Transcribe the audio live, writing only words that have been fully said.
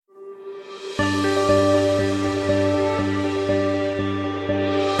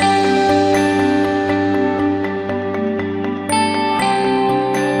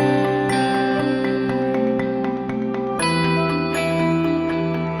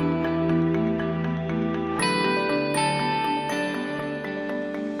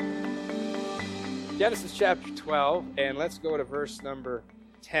Genesis chapter 12, and let's go to verse number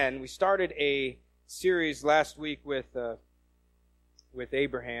 10. We started a series last week with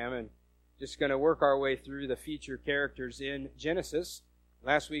Abraham, and just going to work our way through the feature characters in Genesis.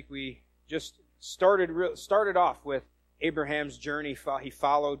 Last week we just started off with Abraham's journey. He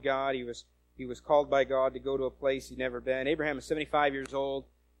followed God. He was called by God to go to a place he'd never been. Abraham is 75 years old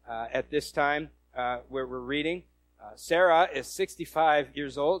at this time where we're reading. Sarah is 65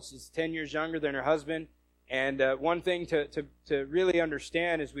 years old. She's 10 years younger than her husband. And one thing to really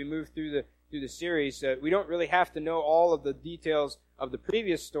understand as we move through the series, we don't really have to know all of the details of the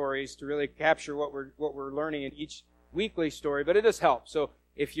previous stories to really capture what we're learning in each weekly story, but it does help. So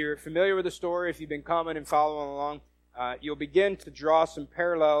if you're familiar with the story, if you've been coming and following along, you'll begin to draw some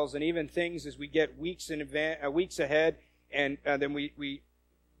parallels and even things as we get weeks ahead, and then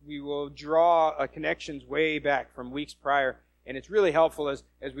we will draw connections way back from weeks prior. And it's really helpful as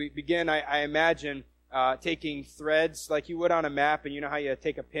we begin, I imagine, taking threads like you would on a map, and you know how you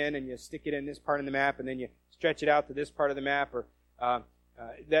take a pin and you stick it in this part of the map and then you stretch it out to this part of the map, or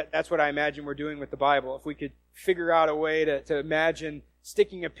that's what I imagine we're doing with the Bible. If we could figure out a way to imagine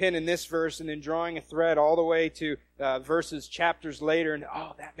sticking a pin in this verse and then drawing a thread all the way to verses, chapters later, and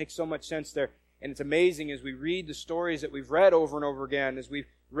that makes so much sense there. And it's amazing as we read the stories that we've read over and over again, as we've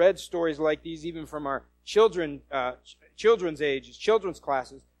read stories like these even from our children's ages, children's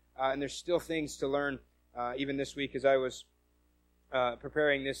classes, and there's still things to learn. Even this week as I was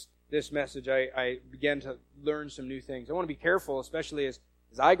preparing this message, I began to learn some new things. I want to be careful, especially as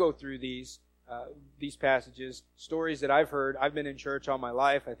I go through these passages, stories that I've heard. I've been in church all my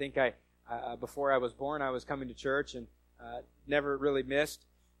life. I think before I was born, I was coming to church and never really missed.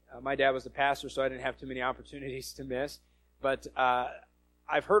 My dad was the pastor, so I didn't have too many opportunities to miss. But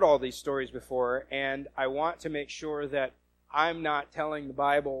I've heard all these stories before, and I want to make sure that I'm not telling the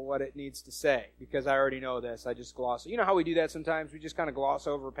Bible what it needs to say, because I already know this. I just gloss. You know how we do that sometimes? We just kind of gloss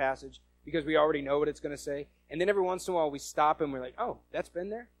over a passage because we already know what it's going to say. And then every once in a while we stop and we're like, oh, that's been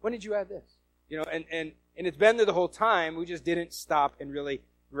there? When did you add this? You know, and it's been there the whole time. We just didn't stop and really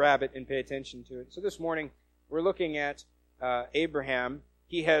grab it and pay attention to it. So this morning we're looking at Abraham.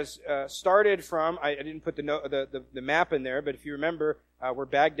 He has started from, I didn't put the map in there, but if you remember where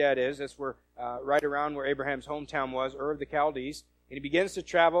Baghdad is, that's where right around where Abraham's hometown was, Ur of the Chaldees, and he begins to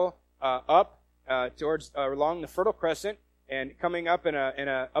travel up towards along the Fertile Crescent, and coming up in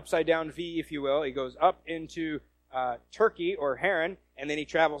a upside down V, if you will. He goes up into Turkey or Haran, and then he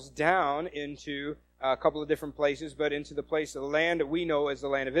travels down into a couple of different places, but into the place of the land that we know as the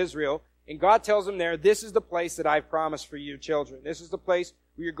land of Israel. And God tells him there, this is the place that I've promised for you children. This is the place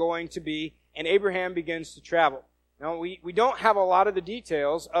where you're going to be. And Abraham begins to travel. Now, we don't have a lot of the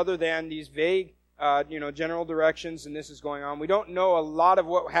details other than these vague, general directions, and this is going on. We don't know a lot of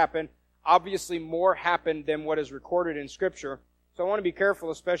what happened. Obviously, more happened than what is recorded in Scripture. So I want to be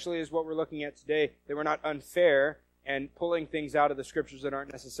careful, especially as what we're looking at today, that we're not unfair and pulling things out of the Scriptures that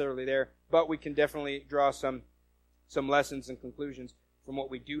aren't necessarily there. But we can definitely draw some lessons and conclusions from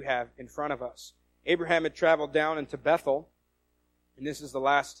what we do have in front of us. Abraham had traveled down into Bethel, and this is the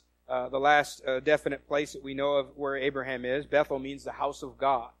last definite place that we know of where Abraham is. Bethel means the house of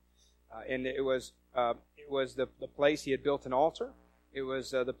God, and it was the place he had built an altar. It was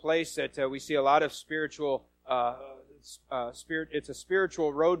the place that we see a lot of spiritual It's a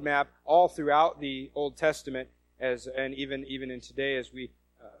spiritual roadmap all throughout the Old Testament, and even in today, as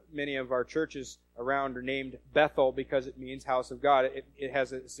many of our churches around are named Bethel because it means house of God. It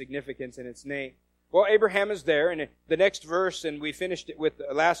has a significance in its name. Well, Abraham is there, and the next verse, and we finished it with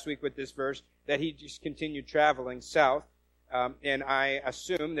last week with this verse, that he just continued traveling south. And I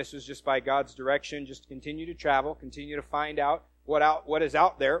assume this was just by God's direction, just continue to travel, continue to find out what is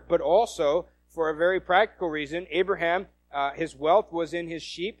out there. But also, for a very practical reason, Abraham, his wealth was in his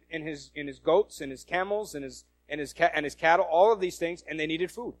sheep, in his goats, and his camels, and his cattle, all of these things, and they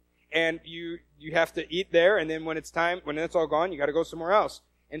needed food. And you have to eat there, and then when it's all gone, you got to go somewhere else.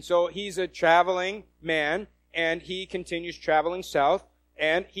 And so he's a traveling man, and he continues traveling south,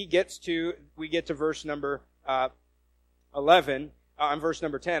 and we get to verse number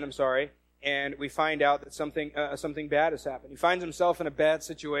 10, and we find out that something bad has happened. He finds himself in a bad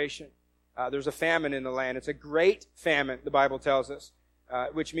situation. There's a famine in the land. It's a great famine, the Bible tells us,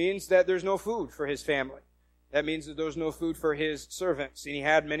 which means that there's no food for his family. That means that there's no food for his servants, and he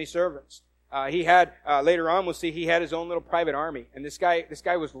had many servants. Later on we'll see he had his own little private army, and this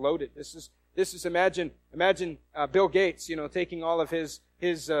guy was loaded. This is imagine Bill Gates, taking all of his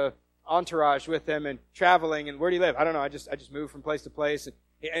entourage with him and traveling. And where do you live? I don't know. I just moved from place to place, and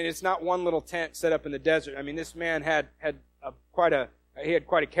it's not one little tent set up in the desert. I mean, this man had quite a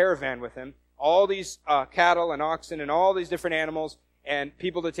caravan with him. all these cattle and oxen and all these different animals and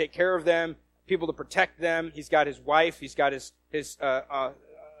people to take care of them, people to protect them. He's got his wife. He's got his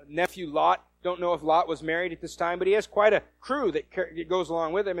nephew Lot. Don't know if Lot was married at this time, but he has quite a crew that goes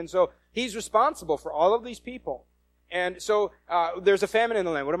along with him. And so he's responsible for all of these people. And so there's a famine in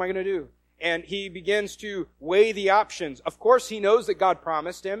the land. What am I going to do? And he begins to weigh the options. Of course, he knows that God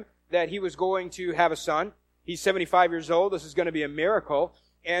promised him that he was going to have a son. He's 75 years old. This is going to be a miracle.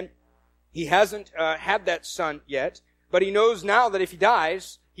 And he hasn't had that son yet. But he knows now that if he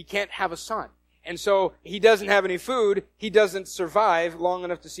dies, he can't have a son. And so he doesn't have any food. He doesn't survive long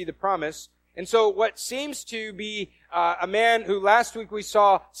enough to see the promise. And so what seems to be a man who last week we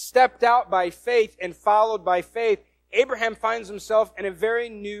saw stepped out by faith and followed by faith, Abraham finds himself in a very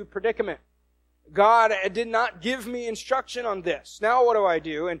new predicament. God did not give me instruction on this. Now what do I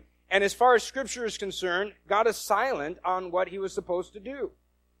do? And as far as Scripture is concerned, God is silent on what he was supposed to do.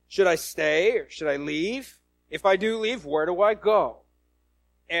 Should I stay or should I leave? If I do leave, where do I go?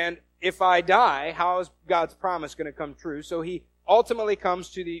 And if I die, how is God's promise going to come true? So he ultimately comes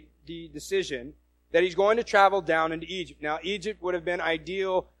to the decision that he's going to travel down into Egypt. Now, Egypt would have been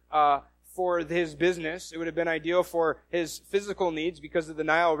ideal for his business. It would have been ideal for his physical needs because of the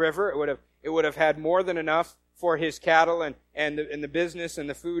Nile River. It would have had more than enough for his cattle and the business and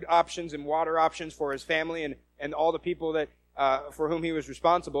the food options and water options for his family and all the people that for whom he was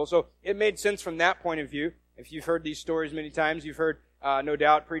responsible. So it made sense from that point of view. If you've heard these stories many times, you've heard no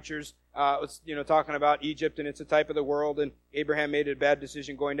doubt preachers talking about Egypt and it's a type of the world and Abraham made a bad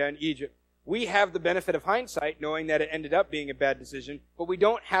decision going down to Egypt. We have the benefit of hindsight knowing that it ended up being a bad decision, but we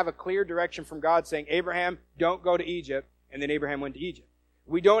don't have a clear direction from God saying, Abraham, don't go to Egypt, and then Abraham went to Egypt.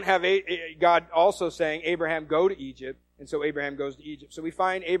 We don't have God also saying, Abraham, go to Egypt, and so Abraham goes to Egypt. So we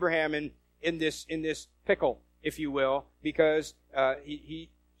find Abraham in this pickle, if you will, because he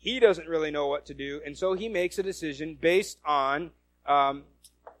doesn't really know what to do, and so he makes a decision based on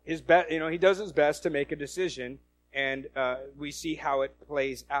his best. He does his best to make a decision, and we see how it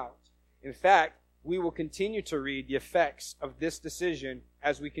plays out. In fact, we will continue to read the effects of this decision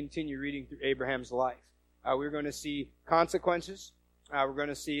as we continue reading through Abraham's life. We're going to see consequences. We're going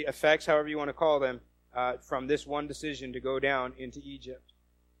to see effects, however you want to call them, from this one decision to go down into Egypt.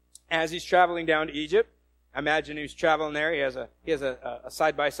 As he's traveling down to Egypt, imagine he's traveling there. He has a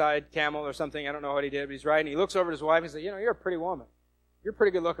side-by-side camel or something. I don't know what he did, but he's riding. He looks over at his wife and says, you're a pretty woman. You're a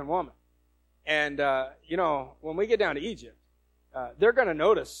pretty good-looking woman. And, when we get down to Egypt, they're going to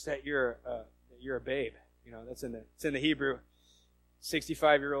notice that you're a babe. It's in the Hebrew,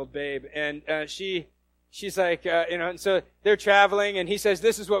 65-year-old babe. And she's like, and so they're traveling, and he says,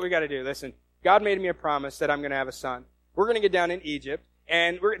 this is what we got to do. Listen, God made me a promise that I'm going to have a son. We're going to get down in Egypt,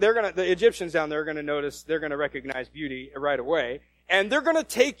 and the Egyptians down there are going to notice, they're going to recognize beauty right away, and they're going to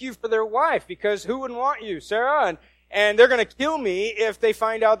take you for their wife, because who wouldn't want you, Sarah? And they're going to kill me if they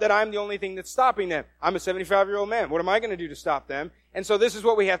find out that I'm the only thing that's stopping them. I'm a 75-year-old man. What am I going to do to stop them? And so this is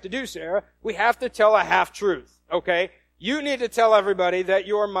what we have to do, Sarah. We have to tell a half-truth, okay? You need to tell everybody that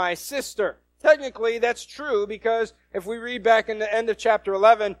you're my sister. Technically, that's true because if we read back in the end of chapter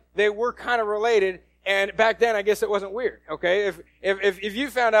 11, they were kind of related. And back then, I guess it wasn't weird, okay? If you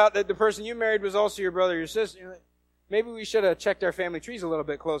found out that the person you married was also your brother or your sister, maybe we should have checked our family trees a little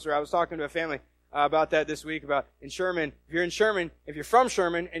bit closer. I was talking to a family about that this week, about in Sherman. If you're in Sherman, if you're from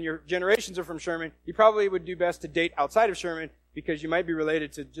Sherman and your generations are from Sherman, you probably would do best to date outside of Sherman because you might be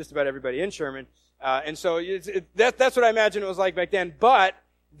related to just about everybody in Sherman. And so that's what I imagine it was like back then. But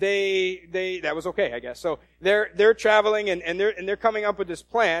that was okay, I guess. So they're traveling and they're coming up with this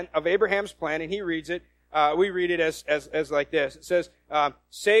plan of Abraham's plan, and he reads it. We read it as like this. It says,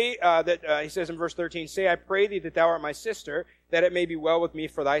 he says in verse 13, say, I pray thee that thou art my sister, that it may be well with me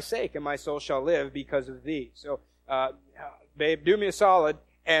for thy sake, and my soul shall live because of thee. So, babe, do me a solid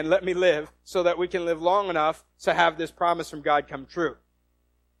and let me live so that we can live long enough to have this promise from God come true.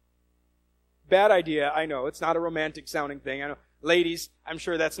 Bad idea, I know. It's not a romantic sounding thing. I know. Ladies, I'm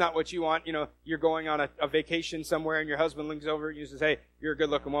sure that's not what you want. You're going on a vacation somewhere and your husband leans over and you says, hey, you're a good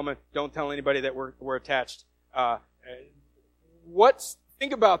looking woman. Don't tell anybody that we're attached.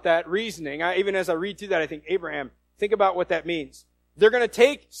 Think about that reasoning. Even as I read through that, I think, Abraham, think about what that means. They're going to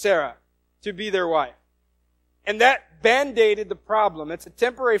take Sarah to be their wife. And that band-aided the problem. It's a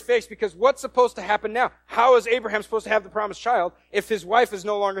temporary fix because what's supposed to happen now? How is Abraham supposed to have the promised child if his wife is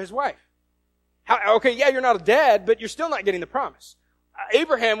no longer his wife? You're not dead, but you're still not getting the promise.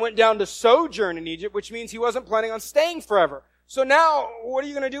 Abraham went down to sojourn in Egypt, which means he wasn't planning on staying forever. So now, what are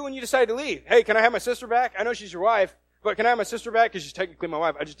you going to do when you decide to leave? Hey, can I have my sister back? I know she's your wife, but can I have my sister back? Because she's technically my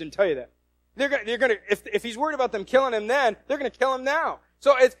wife. I just didn't tell you that. They're going to, if he's worried about them killing him then, they're going to kill him now.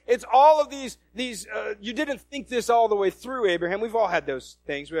 So it's all of these, you didn't think this all the way through, Abraham. We've all had those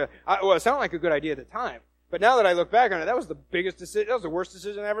things. Well, it sounded like a good idea at the time. But now that I look back on it, that was the biggest decision, that was the worst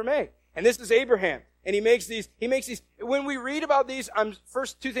decision I ever made. And this is Abraham. And he makes these, when we read about these,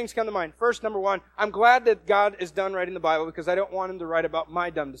 first two things come to mind. First, number one, I'm glad that God is done writing the Bible because I don't want him to write about my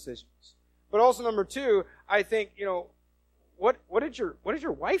dumb decisions. But also number two, I think, what did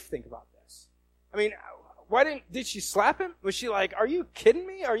your wife think about this? I mean, did she slap him? Was she like, are you kidding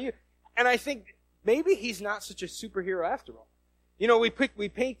me? And I think maybe he's not such a superhero after all. We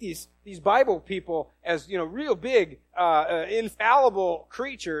paint these Bible people as, real big, infallible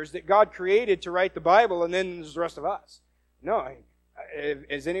creatures that God created to write the Bible, and then there's the rest of us. No,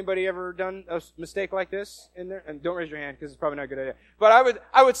 has anybody ever done a mistake like this in there? And don't raise your hand because it's probably not a good idea. But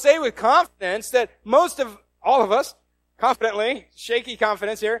I would say with confidence that all of us, confidently, shaky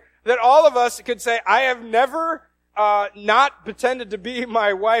confidence here, that all of us could say, I have never not pretended to be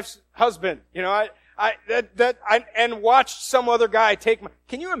my wife's husband. And watched some other guy take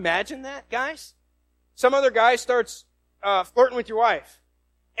can you imagine that, guys? Some other guy starts flirting with your wife,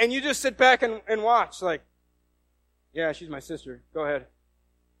 and you just sit back and watch, like, yeah, she's my sister. Go ahead.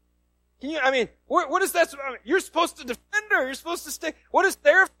 What is that? You're supposed to defend her. You're supposed to stay. What is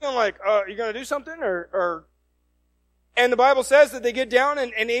their feeling like? You gonna do something or? And the Bible says that they get down,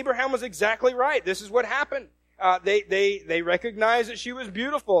 and Abraham was exactly right. This is what happened. They recognized that she was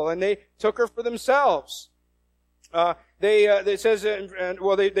beautiful, and they took her for themselves. They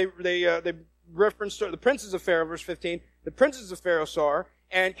referenced the princes of Pharaoh, verse 15. The princes of Pharaoh saw her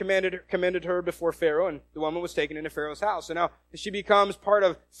and commended her before Pharaoh, and the woman was taken into Pharaoh's house. So now she becomes part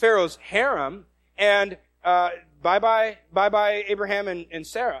of Pharaoh's harem, and bye-bye Abraham and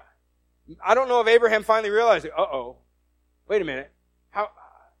Sarah. I don't know if Abraham finally realized, wait a minute.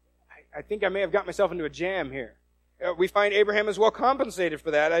 I think I may have got myself into a jam here. We find Abraham is well compensated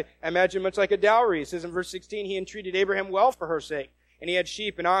for that. I imagine much like a dowry. It says in verse 16, he entreated Abraham well for her sake. And he had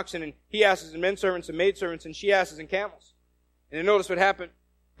sheep and oxen, and he asses and menservants and maidservants, and she asses and camels. And then notice what happened.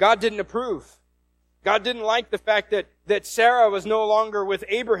 God didn't approve. God didn't like the fact that Sarah was no longer with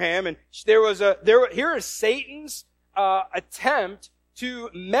Abraham, and here is Satan's attempt to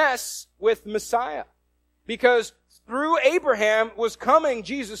mess with Messiah. Because through Abraham was coming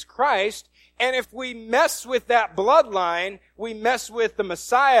Jesus Christ, and if we mess with that bloodline, we mess with the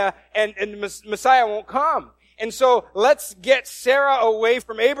Messiah, and the Messiah won't come. And so let's get Sarah away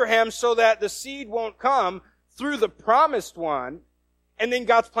from Abraham so that the seed won't come through the promised one, and then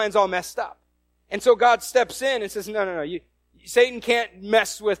God's plan's all messed up. And so God steps in and says, no, Satan can't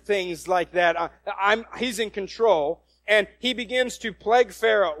mess with things like that. He's in control. And he begins to plague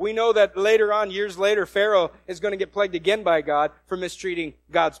Pharaoh. We know that later on, years later, Pharaoh is going to get plagued again by God for mistreating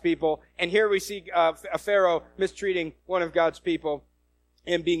God's people. And here we see a Pharaoh mistreating one of God's people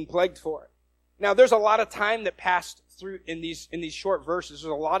and being plagued for it. Now, there's a lot of time that passed through in these short verses.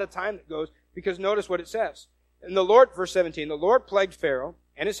 There's a lot of time that goes, because notice what it says. And the Lord, verse 17, the Lord plagued Pharaoh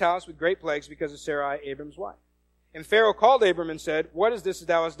and his house with great plagues because of Sarai, Abram's wife. And Pharaoh called Abram and said, what is this that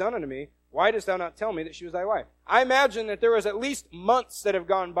thou hast done unto me? Why dost thou not tell me that she was thy wife? I imagine that there was at least months that have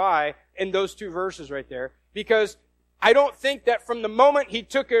gone by in those two verses right there, because I don't think that from the moment he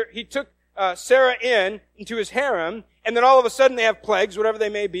took Sarah into his harem, and then all of a sudden they have plagues, whatever they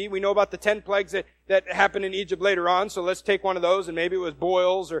may be. We know about the 10 plagues that happened in Egypt later on, so let's take one of those, and maybe it was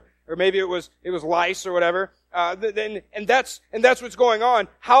boils, or maybe it was lice or whatever. And that's what's going on.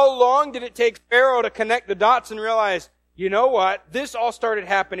 How long did it take Pharaoh to connect the dots and realize, you know what? This all started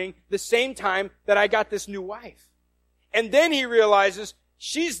happening the same time that I got this new wife. And then he realizes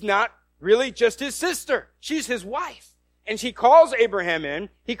she's not really just his sister. She's his wife. And he calls Abraham in.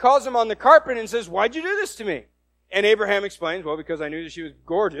 He calls him on the carpet and says, why'd you do this to me? And Abraham explains, well, because I knew that she was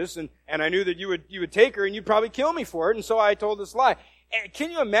gorgeous, and I knew that you would take her and you'd probably kill me for it, and so I told this lie. And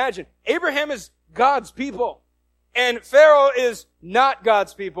can you imagine? Abraham is God's people. And Pharaoh is not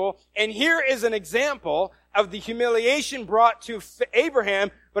God's people. And here is an example of the humiliation brought to Abraham,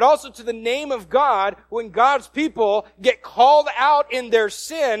 but also to the name of God when God's people get called out in their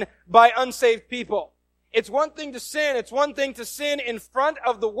sin by unsaved people. It's one thing to sin. It's one thing to sin in front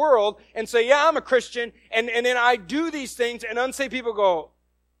of the world and say, yeah, I'm a Christian, and then I do these things, and unsaved people go,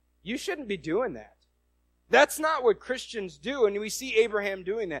 you shouldn't be doing that. That's not what Christians do, and we see Abraham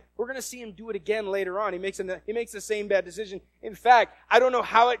doing that. We're going to see him do it again later on. He makes the same bad decision. In fact, I don't know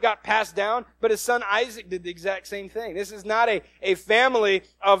how it got passed down, but his son Isaac did the exact same thing. This is not a family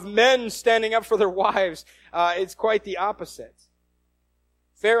of men standing up for their wives. It's quite the opposite.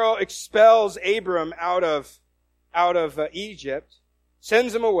 Pharaoh expels Abram out of Egypt,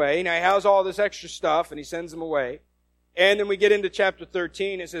 sends him away. Now he has all this extra stuff, and he sends him away. And then we get into chapter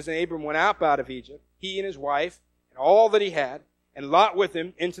 13. It says, and Abram went up out of Egypt, he and his wife, and all that he had, and Lot with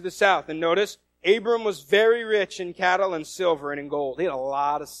him into the south. And notice, Abram was very rich in cattle and silver and in gold. He had a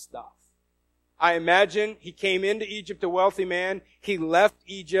lot of stuff. I imagine he came into Egypt a wealthy man. He left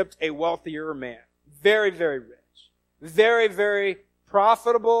Egypt a wealthier man. Very, very rich. Very, very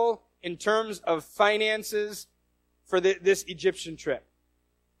profitable in terms of finances for this Egyptian trip.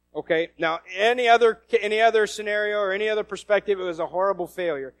 Okay, now any other scenario or any other perspective, it was a horrible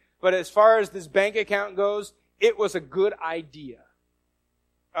failure. But as far as this bank account goes, it was a good idea.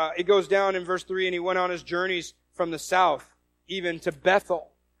 It goes down in verse 3, and he went on his journeys from the south, even to Bethel,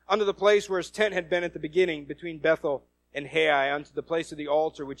 unto the place where his tent had been at the beginning, between Bethel and Hai, unto the place of the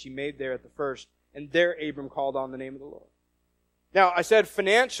altar which he made there at the first. And there Abram called on the name of the Lord. Now, I said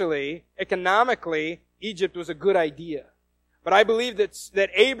financially, economically, Egypt was a good idea. But I believe that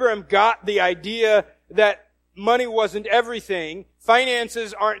Abram got the idea that money wasn't everything.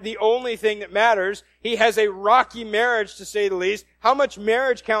 Finances aren't the only thing that matters. He has a rocky marriage, to say the least. How much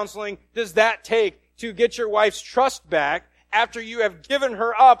marriage counseling does that take to get your wife's trust back after you have given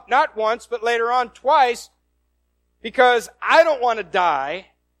her up, not once, but later on twice, because I don't want to die.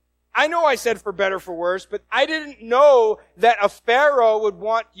 I know I said for better, for worse, but I didn't know that a Pharaoh would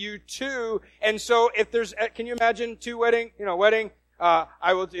want you too. And so if there's, can you imagine wedding,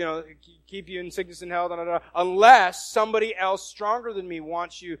 I will, keep you in sickness and health, unless somebody else stronger than me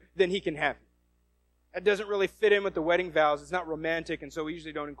wants you, then he can have you. That doesn't really fit in with the wedding vows. It's not romantic, and so we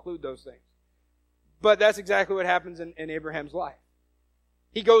usually don't include those things. But that's exactly what happens in Abraham's life.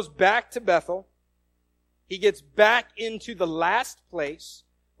 He goes back to Bethel. He gets back into the last place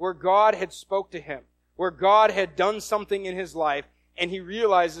where God had spoke to him, where God had done something in his life, and he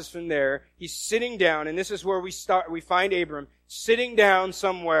realizes from there, he's sitting down, and this is where we find Abram sitting down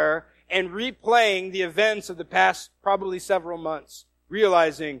somewhere and replaying the events of the past probably several months,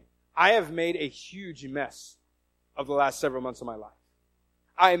 realizing, I have made a huge mess of the last several months of my life.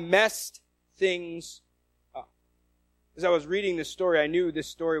 I messed things up. As I was reading this story, I knew this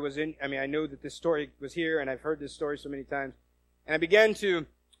story was I know that this story was here, and I've heard this story so many times, and I began to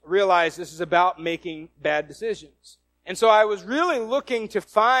realize this is about making bad decisions. And so I was really looking to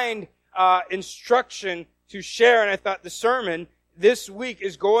find instruction to share, and I thought the sermon this week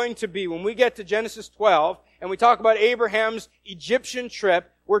is going to be, when we get to Genesis 12, and we talk about Abraham's Egyptian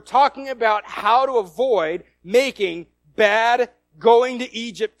trip, we're talking about how to avoid making bad going to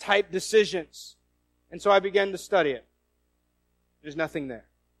Egypt type decisions. And so I began to study it. There's nothing there.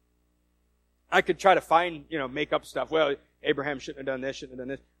 I could try to find, make up stuff. Well, Abraham shouldn't have done this, shouldn't have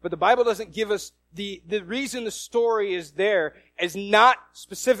done this. But the Bible doesn't give us the reason the story is there is not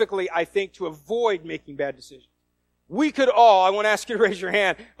specifically, I think, to avoid making bad decisions. We could all, I won't ask you to raise your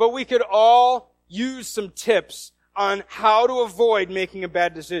hand, but we could all use some tips on how to avoid making a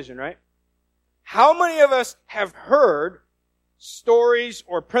bad decision, right? How many of us have heard stories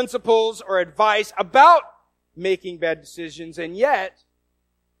or principles or advice about making bad decisions, and yet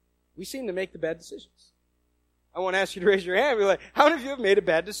we seem to make the bad decisions? I won't ask you to raise your hand. Be like, how many of you have made a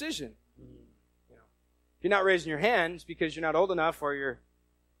bad decision? If you're not raising your hand, it's because you're not old enough or you're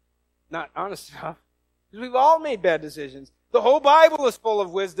not honest enough. Because we've all made bad decisions. The whole Bible is full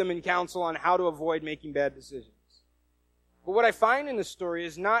of wisdom and counsel on how to avoid making bad decisions. But what I find in the story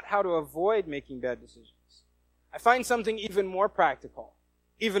is not how to avoid making bad decisions. I find something even more practical,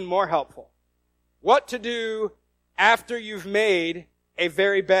 even more helpful. What to do after you've made a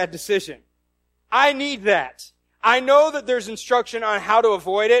very bad decision. I need that. I know that there's instruction on how to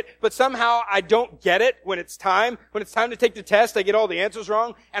avoid it, but somehow I don't get it when it's time. When it's time to take the test, I get all the answers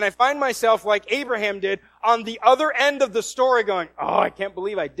wrong, and I find myself like Abraham did on the other end of the story going, oh, I can't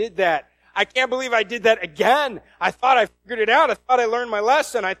believe I did that. I can't believe I did that again. I thought I figured it out. I thought I learned my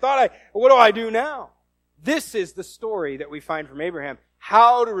lesson. What do I do now? This is the story that we find from Abraham.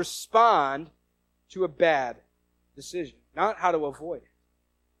 How to respond to a bad decision, not how to avoid it.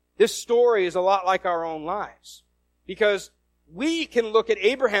 This story is a lot like our own lives. Because we can look at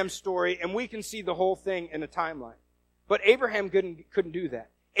Abraham's story and we can see the whole thing in a timeline. But Abraham couldn't do that.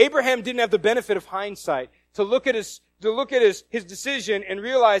 Abraham didn't have the benefit of hindsight to look at his decision and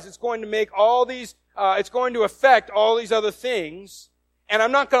realize it's going to make all these, it's going to affect all these other things, and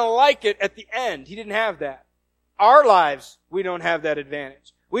I'm not going to like it at the end. He didn't have that. Our lives, we don't have that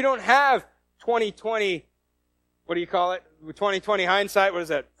advantage. We don't have 2020, what do you call it? 2020 hindsight, what is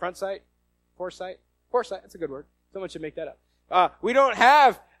that? Front sight? Foresight? Foresight, that's a good word. Someone should make that up. We don't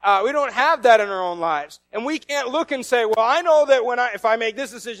have that in our own lives. And we can't look and say, well, I know that if I make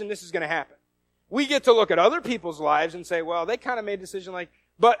this decision, this is going to happen. We get to look at other people's lives and say, well, they kind of made a decision like,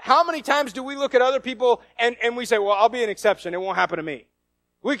 But how many times do we look at other people and we say, well, I'll be an exception. It won't happen to me.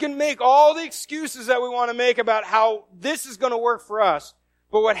 We can make all the excuses that we want to make about how this is going to work for us.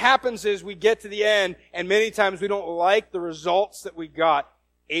 But what happens is we get to the end, and many times we don't like the results that we got.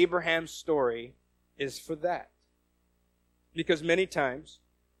 Abraham's story is for that. Because many times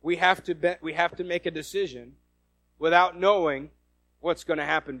we have to make a decision without knowing what's going to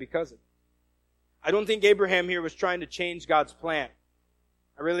happen because of it. I don't think Abraham here was trying to change God's plan.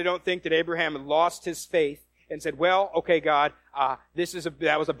 I really don't think that Abraham had lost his faith and said, well, okay, God,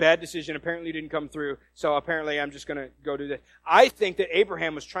 that was a bad decision. Apparently it didn't come through, so apparently I'm just going to go do this. I think that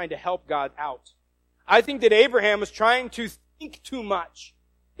Abraham was trying to help God out. I think that Abraham was trying to think too much.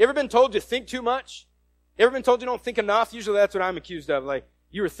 You ever been told you think too much? You ever been told you don't think enough? Usually that's what I'm accused of. Like,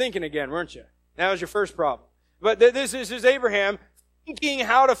 you were thinking again, weren't you? That was your first problem. But this is Abraham thinking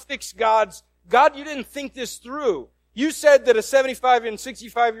how to fix God, you didn't think this through. You said that a 75 and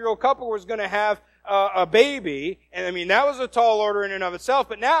 65-year-old couple was going to have a baby, and I mean, that was a tall order in and of itself,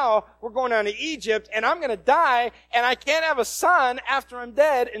 but now we're going down to Egypt, and I'm going to die, and I can't have a son after I'm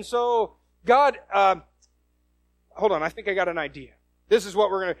dead, and so, God, hold on, I think I got an idea. This is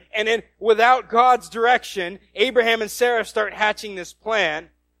what we're going to, and then without God's direction, Abraham and Sarah start hatching this plan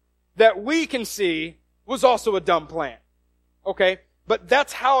that we can see was also a dumb plan. Okay? But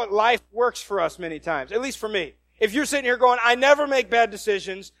that's how life works for us many times, at least for me. If you're sitting here going, I never make bad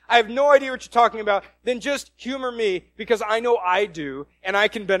decisions, I have no idea what you're talking about, then just humor me because I know I do and I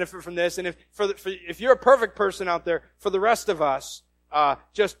can benefit from this. And if you're a perfect person out there, for the rest of us,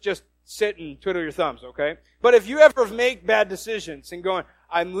 just sit and twiddle your thumbs, okay? But if you ever make bad decisions and going,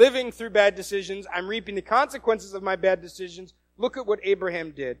 I'm living through bad decisions, I'm reaping the consequences of my bad decisions, look at what Abraham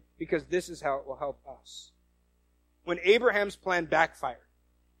did because this is how it will help us. When Abraham's plan backfired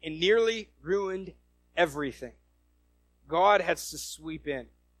and nearly ruined everything, God has to sweep in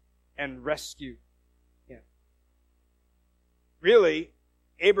and rescue him. Really,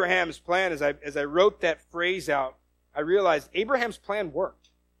 Abraham's plan, as I wrote that phrase out, I realized Abraham's plan worked.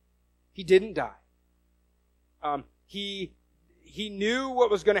 He didn't die. He knew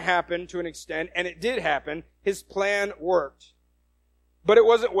what was going to happen to an extent, and it did happen. His plan worked. But it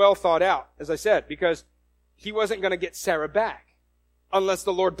wasn't well thought out, as I said, because he wasn't going to get Sarah back unless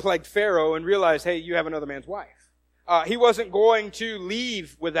the Lord plagued Pharaoh and realized, hey, you have another man's wife. He wasn't going to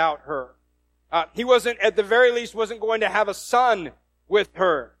leave without her. He wasn't, at the very least, wasn't going to have a son with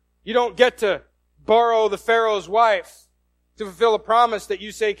her. You don't get to borrow the Pharaoh's wife to fulfill a promise that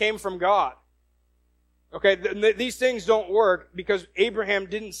you say came from God. Okay, these things don't work because Abraham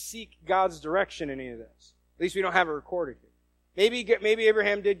didn't seek God's direction in any of this. At least we don't have it recorded here. Maybe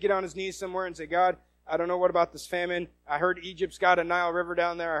Abraham did get on his knees somewhere and say, God, I don't know what about this famine. I heard Egypt's got a Nile River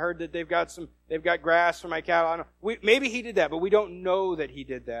down there. I heard that they've got grass for my cattle. I don't know. Maybe he did that, but we don't know that he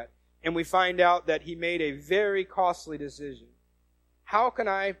did that. And we find out that he made a very costly decision. How can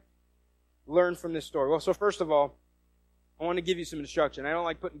I learn from this story? Well, so first of all, I want to give you some instruction. I don't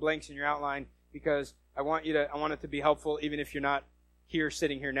like putting blanks in your outline because I want it to be helpful even if you're not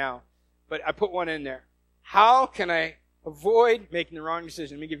sitting here now. But I put one in there. How can I avoid making the wrong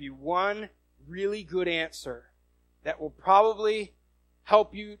decision? Let me give you one really good answer that will probably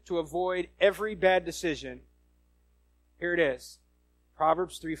help you to avoid every bad decision. Here it is.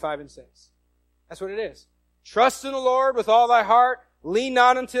 Proverbs 3, 5, and 6. That's what it is. Trust in the Lord with all thy heart. Lean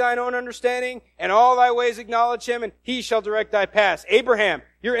not unto thine own understanding. And all thy ways acknowledge him, and he shall direct thy paths. Abraham,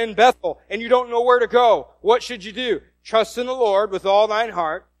 you're in Bethel, and you don't know where to go. What should you do? Trust in the Lord with all thine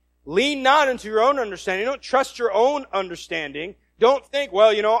heart. Lean not unto your own understanding. Don't trust your own understanding. Don't think,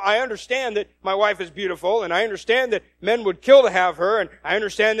 well, I understand that my wife is beautiful, and I understand that men would kill to have her, and I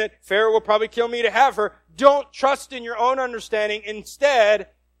understand that Pharaoh will probably kill me to have her. Don't trust in your own understanding. Instead,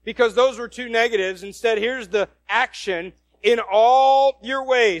 because those were two negatives, instead, here's the action. In all your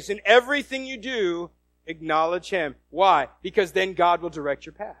ways, in everything you do, acknowledge him. Why? Because then God will direct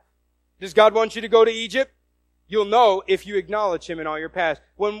your path. Does God want you to go to Egypt? You'll know if you acknowledge him in all your paths.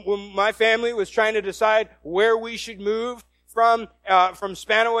 When my family was trying to decide where we should move, from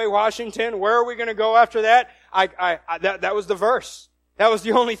Spanaway, Washington. Where are we going to go after that? That was the verse. That was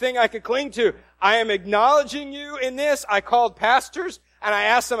the only thing I could cling to. I am acknowledging you in this. I called pastors and I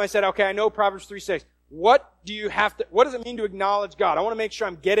asked them, I said, okay, I know Proverbs 3:6. What does it mean to acknowledge God? I want to make sure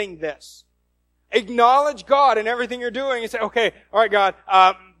I'm getting this. Acknowledge God in everything you're doing and say, okay, all right, God,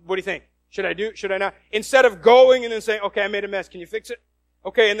 what do you think? Should I not? Instead of going and then saying, okay, I made a mess. Can you fix it?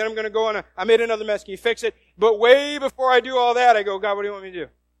 Okay, and then I'm going to go on I made another mess. Can you fix it? But way before I do all that, I go, God, what do you want me to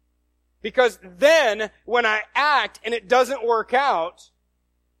do? Because then, when I act and it doesn't work out,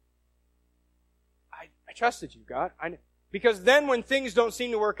 I trusted you, God. Because then when things don't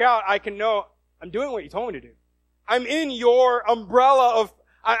seem to work out, I can know I'm doing what you told me to do. I'm in your umbrella of,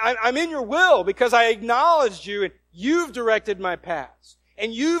 I'm in your will because I acknowledged you and you've directed my paths.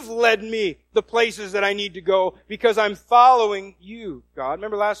 And you've led me the places that I need to go because I'm following you, God.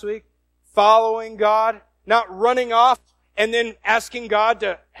 Remember last week? Following God, not running off and then asking God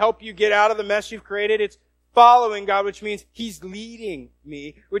to help you get out of the mess you've created. It's following God, which means He's leading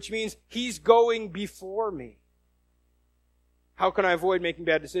me, which means He's going before me. How can I avoid making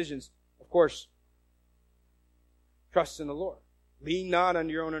bad decisions? Of course, trust in the Lord. Lean not on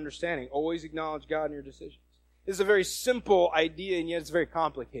your own understanding. Always acknowledge God in your decisions. This is a very simple idea, and yet it's very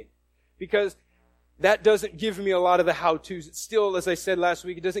complicated. Because that doesn't give me a lot of the how-tos. It's still, as I said last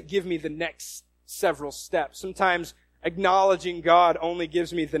week, it doesn't give me the next several steps. Sometimes acknowledging God only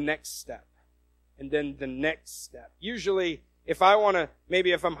gives me the next step. And then the next step. Usually, if I want to,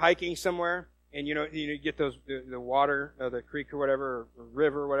 maybe if I'm hiking somewhere, and you get those, the water, the creek or whatever, or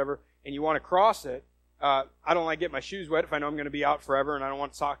river or whatever, and you want to cross it, I don't like getting my shoes wet if I know I'm going to be out forever and I don't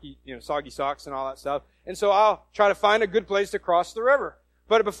want soggy socks and all that stuff. And so I'll try to find a good place to cross the river.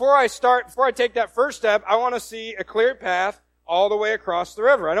 But before I take that first step, I want to see a clear path all the way across the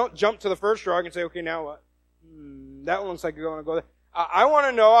river. I don't jump to the first rock and say, okay, now what? That one looks like you're going to go there. I want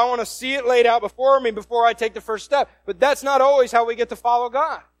to know, I want to see it laid out before me before I take the first step. But that's not always how we get to follow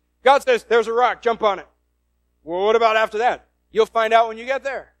God. God says, there's a rock, jump on it. Well, what about after that? You'll find out when you get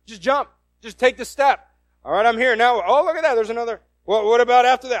there. Just jump. Just take the step. All right, I'm here now. Oh, look at that. There's another. Well, what about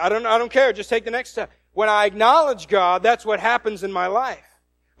after that? I don't care. Just take the next step. When I acknowledge God, that's what happens in my life.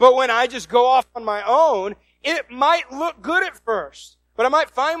 But when I just go off on my own, it might look good at first. But I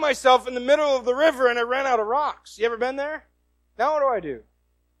might find myself in the middle of the river and I ran out of rocks. You ever been there? Now what do?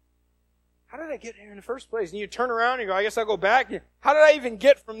 How did I get here in the first place? And you turn around and you go, I guess I'll go back. How did I even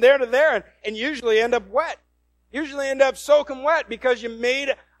get from there to there? And usually end up wet. Usually end up soaking wet because you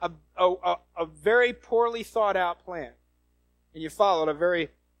made a very poorly thought out plan. And you followed a very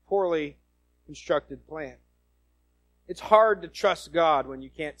poorly constructed plan. It's hard to trust God when you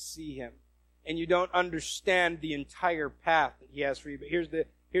can't see Him and you don't understand the entire path that He has for you. But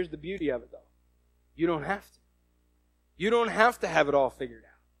here's the beauty of it, though. You don't have to. You don't have to have it all figured out.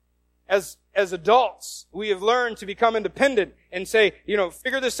 As adults, we have learned to become independent and say,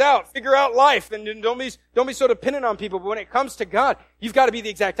 figure this out, figure out life, and don't be so dependent on people. But when it comes to God, you've got to be the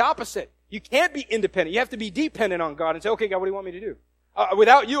exact opposite. You can't be independent. You have to be dependent on God and say, okay, God, what do you want me to do?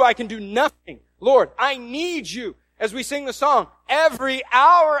 Without you, I can do nothing. Lord, I need you. As we sing the song, every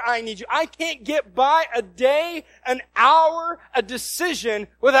hour I need you. I can't get by a day, an hour, a decision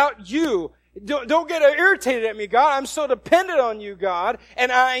without you. Don't get irritated at me, God. I'm so dependent on you, God.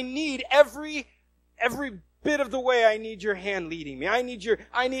 And I need every bit of the way. I need your hand leading me. I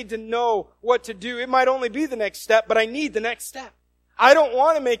need to know what to do. It might only be the next step, but I need the next step. I don't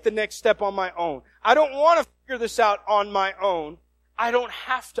want to make the next step on my own. I don't want to figure this out on my own. I don't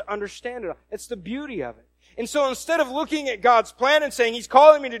have to understand it. It's the beauty of it. And so instead of looking at God's plan and saying He's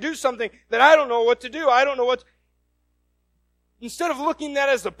calling me to do something that I don't know what to do, instead of looking at that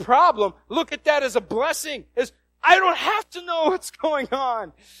as a problem, look at that as a blessing. As I don't have to know what's going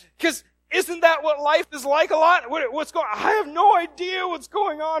on. Because isn't that what life is like a lot? What's going on? I have no idea what's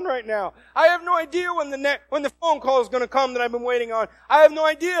going on right now. I have no idea when the phone call is going to come that I've been waiting on. I have no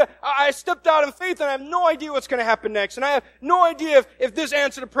idea. I stepped out in faith and I have no idea what's going to happen next. And I have no idea if this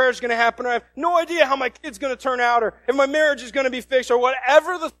answer to prayer is going to happen. Or I have no idea how my kid's going to turn out or if my marriage is going to be fixed or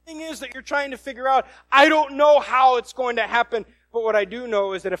whatever the thing is that you're trying to figure out. I don't know how it's going to happen. But what I do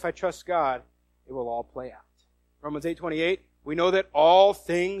know is that if I trust God, it will all play out. Romans 8:28, we know that all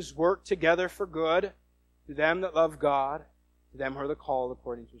things work together for good to them that love God, to them who are the called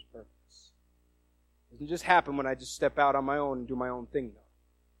according to His purpose. It doesn't just happen when I just step out on my own and do my own thing, though.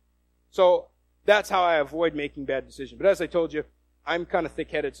 So that's how I avoid making bad decisions. But as I told you, I'm kind of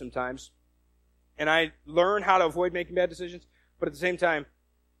thick-headed sometimes. And I learn how to avoid making bad decisions, but at the same time,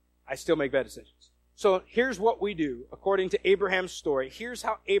 I still make bad decisions. So here's what we do, according to Abraham's story. Here's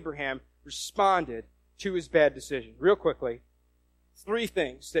how Abraham responded to his bad decision. Real quickly, 3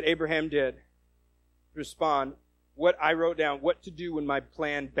 things that Abraham did to respond. What I wrote down, what to do when my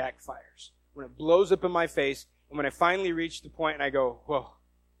plan backfires. When it blows up in my face, and when I finally reach the point and I go, whoa,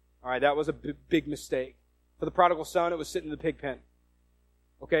 all right, that was a big mistake. For the prodigal son, it was sitting in the pig pen.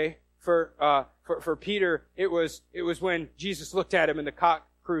 Okay? For Peter, it was when Jesus looked at him in the cock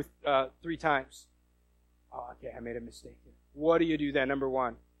crew 3 times. Oh, okay, I made a mistake here. What do you do then? Number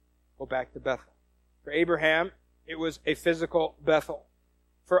 1, go back to Bethel. For Abraham, it was a physical Bethel.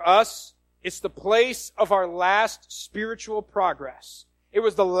 For us, it's the place of our last spiritual progress. It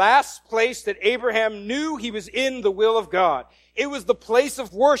was the last place that Abraham knew he was in the will of God. It was the place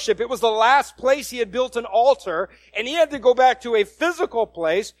of worship. It was the last place he had built an altar, and he had to go back to a physical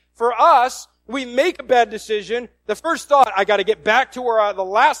place. For us, we make a bad decision. The first thought, I got to get back to the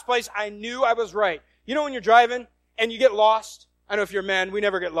last place I knew I was right. You know when you're driving and you get lost? I know if you're men, we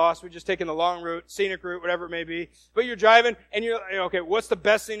never get lost. We're just taking the long route, scenic route, whatever it may be. But you're driving and you're, okay, what's the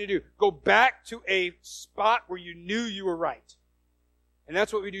best thing to do? Go back to a spot where you knew you were right. And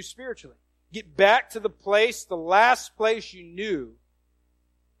that's what we do spiritually. Get back to the place, the last place you knew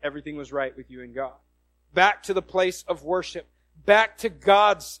everything was right with you and God. Back to the place of worship. Back to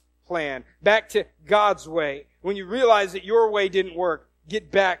God's plan. Back to God's way. When you realize that your way didn't work, get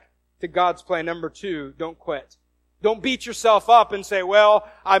back to God's plan. Number 2, don't quit. Don't beat yourself up and say, well,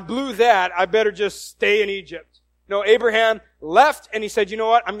 I blew that. I better just stay in Egypt. No, Abraham left and he said, you know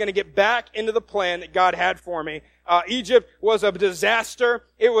what? I'm going to get back into the plan that God had for me. Egypt was a disaster.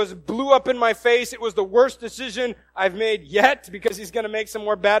 It blew up in my face. It was the worst decision I've made yet because he's going to make some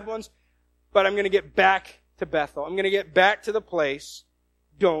more bad ones. But I'm going to get back to Bethel. I'm going to get back to the place.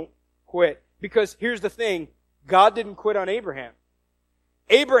 Don't quit. Because here's the thing. God didn't quit on Abraham.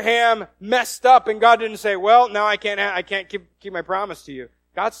 Abraham messed up and God didn't say, well, now I can't keep my promise to you.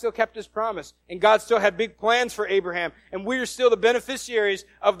 God still kept His promise. And God still had big plans for Abraham. And we are still the beneficiaries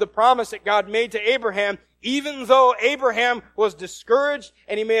of the promise that God made to Abraham. Even though Abraham was discouraged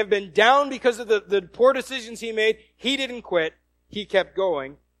and he may have been down because of the poor decisions he made, he didn't quit. He kept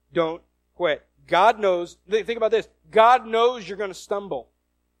going. Don't quit. God knows, think about this, God knows you're going to stumble.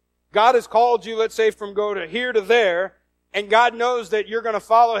 God has called you, let's say, from go to here to there, and God knows that you're going to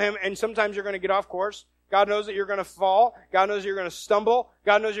follow Him, and sometimes you're going to get off course. God knows that you're going to fall. God knows you're going to stumble.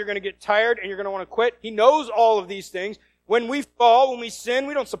 God knows you're going to get tired and you're going to want to quit. He knows all of these things. When we fall, when we sin,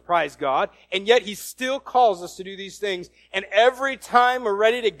 we don't surprise God. And yet He still calls us to do these things. And every time we're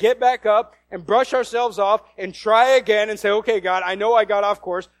ready to get back up and brush ourselves off and try again and say, okay, God, I know I got off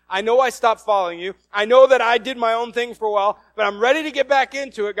course. I know I stopped following you. I know that I did my own thing for a while, but I'm ready to get back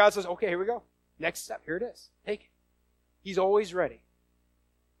into it. God says, okay, here we go. Next step. Here it is. Take it. He's always ready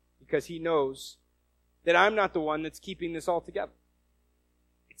because He knows that I'm not the one that's keeping this all together.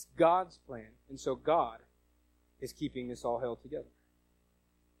 It's God's plan. And so God is keeping this all held together.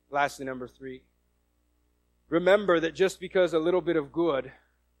 Lastly, number 3. Remember that just because a little bit of good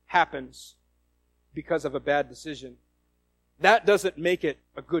happens because of a bad decision, that doesn't make it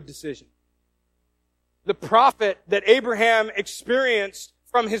a good decision. The profit that Abraham experienced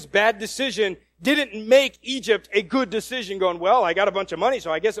from his bad decision didn't make Egypt a good decision going, well, I got a bunch of money,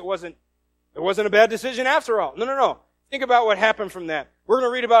 so I guess it wasn't a bad decision after all. No. Think about what happened from that. We're going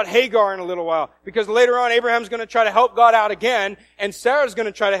to read about Hagar in a little while, because later on Abraham's going to try to help God out again, and Sarah's going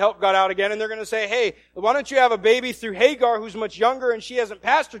to try to help God out again, and they're going to say, hey, why don't you have a baby through Hagar who's much younger and she hasn't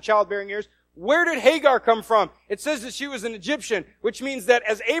passed her childbearing years? Where did Hagar come from? It says that she was an Egyptian, which means that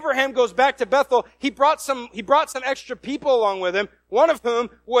as Abraham goes back to Bethel, he brought some extra people along with him, one of whom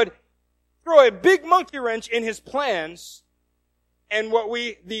would throw a big monkey wrench in his plans. And what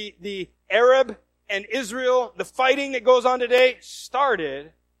the Arab and Israel, the fighting that goes on today,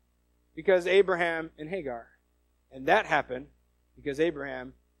 started because Abraham and Hagar. And that happened because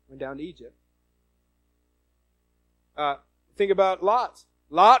Abraham went down to Egypt. Think about Lot.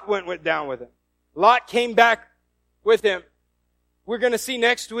 Lot went down with him. Lot came back with him. We're going to see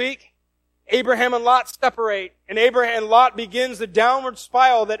next week, Abraham and Lot separate, and Abraham and Lot begins the downward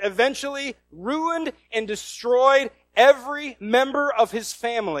spiral that eventually ruined and destroyed every member of his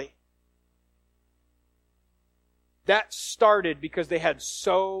family. That started because they had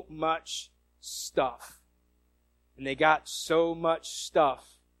so much stuff. And they got so much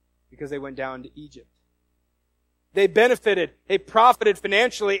stuff because they went down to Egypt. They benefited, they profited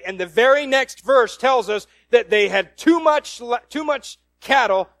financially, and the very next verse tells us that they had too much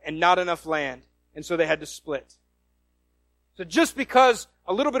cattle and not enough land. And so they had to split. So just because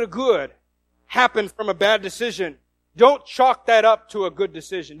a little bit of good happened from a bad decision, don't chalk that up to a good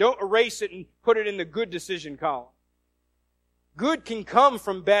decision. Don't erase it and put it in the good decision column. Good can come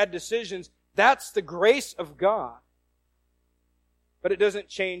from bad decisions. That's the grace of God. But it doesn't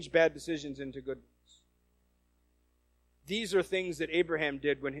change bad decisions into good ones. These are things that Abraham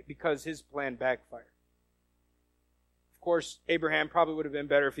did because his plan backfired. Of course, Abraham probably would have been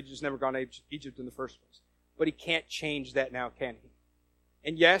better if he'd just never gone to Egypt in the first place. But he can't change that now, can he?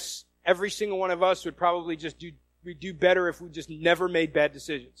 And yes, every single one of us would probably do better if we just never made bad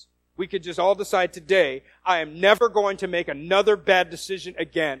decisions. We could just all decide today, I am never going to make another bad decision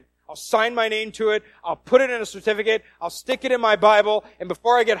again. I'll sign my name to it, I'll put it in a certificate, I'll stick it in my Bible, and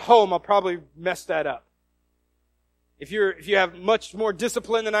before I get home, I'll probably mess that up. If you have much more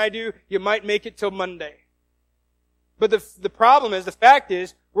discipline than I do, you might make it till Monday. But the problem is, the fact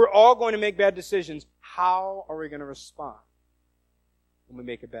is, we're all going to make bad decisions. How are we going to respond when we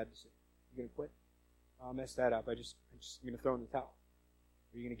make a bad decision? You going to quit? Oh, I messed that up. I'm going to throw in the towel.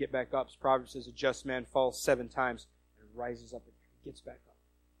 Are you going to get back up? As Proverbs says, a just man falls 7 times and rises up and gets back up.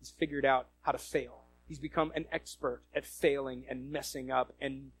 He's figured out how to fail. He's become an expert at failing and messing up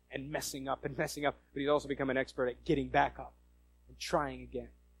and messing up and messing up. But he's also become an expert at getting back up and trying again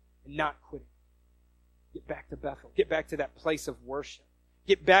and not quitting. Get back to Bethel. Get back to that place of worship.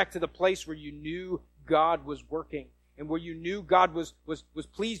 Get back to the place where you knew God was working and where you knew God was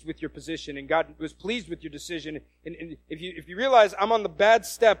pleased with your position and God was pleased with your decision. And if you realize I'm on the bad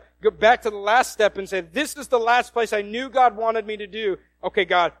step, go back to the last step and say, this is the last place I knew God wanted me to do. Okay,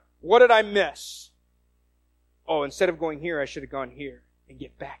 God, what did I miss? Oh, instead of going here, I should have gone here. And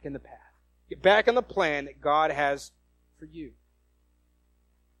get back in the path. Get back in the plan that God has for you.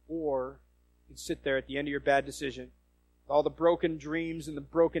 Or you can sit there at the end of your bad decision, with all the broken dreams and the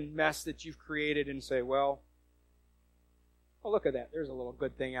broken mess that you've created, and say, well, oh, look at that. There's a little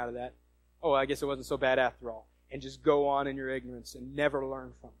good thing out of that. Oh, I guess it wasn't so bad after all. And just go on in your ignorance and never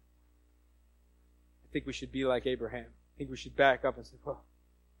learn from it. I think we should be like Abraham. I think we should back up and say, well,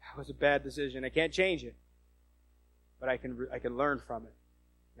 that was a bad decision. I can't change it. But I can learn from it.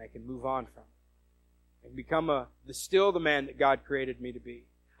 And I can move on from it. I can become still the man that God created me to be.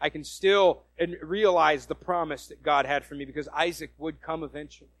 I can still realize the promise that God had for me, because Isaac would come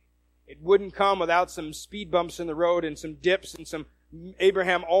eventually. It wouldn't come without some speed bumps in the road and some dips and some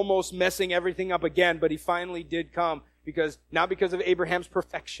Abraham almost messing everything up again, but he finally did come, not because of Abraham's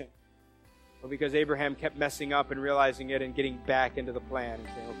perfection, but because Abraham kept messing up and realizing it and getting back into the plan and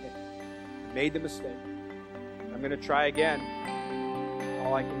saying, okay, I made the mistake. I'm going to try again.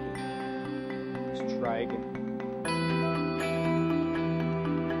 All I can do is try again.